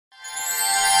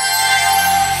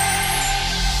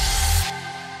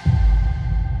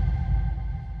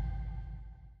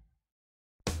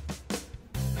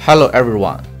Hello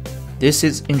everyone, this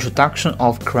is introduction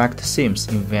of correct themes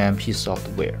in VMP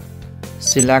software.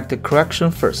 Select the correction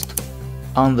first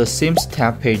on the themes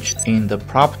tab page in the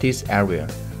properties area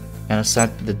and set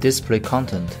the display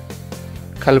content.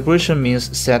 Calibration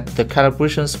means set the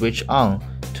calibration switch on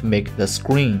to make the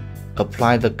screen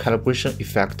apply the calibration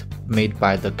effect made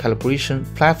by the calibration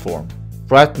platform.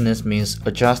 Brightness means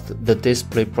adjust the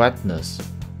display brightness.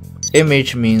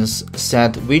 Image means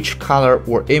set which color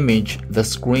or image the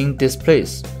screen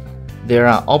displays. There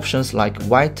are options like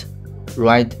white,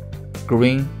 red,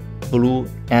 green, blue,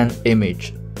 and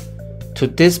image. To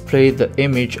display the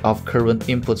image of current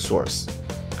input source,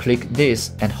 click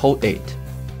this and hold it.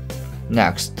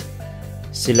 Next,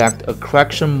 select a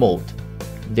correction mode.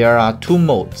 There are two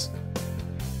modes.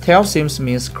 Tail themes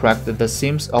means correct the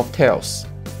themes of tails.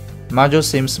 Module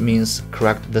themes means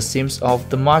correct the themes of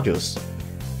the modules.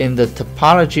 In the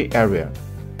topology area,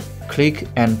 click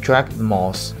and drag the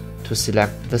mouse to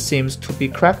select the themes to be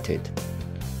corrected.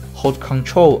 Hold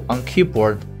Ctrl on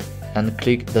keyboard and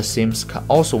click the themes can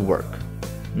also work.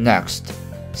 Next,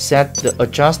 set the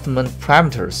adjustment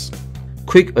parameters.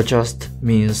 Quick adjust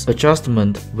means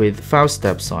adjustment with 5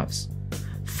 step size.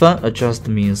 Fun adjust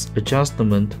means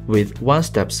adjustment with 1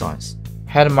 step size.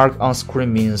 Head mark on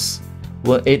screen means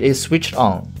when it is switched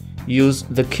on, use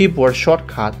the keyboard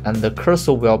shortcut and the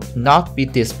cursor will not be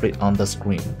displayed on the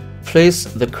screen. Place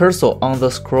the cursor on the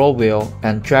scroll wheel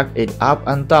and drag it up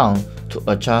and down to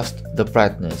adjust the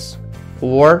brightness,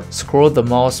 or scroll the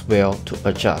mouse wheel to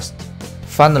adjust.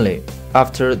 Finally,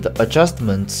 after the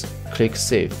adjustments, click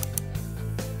Save.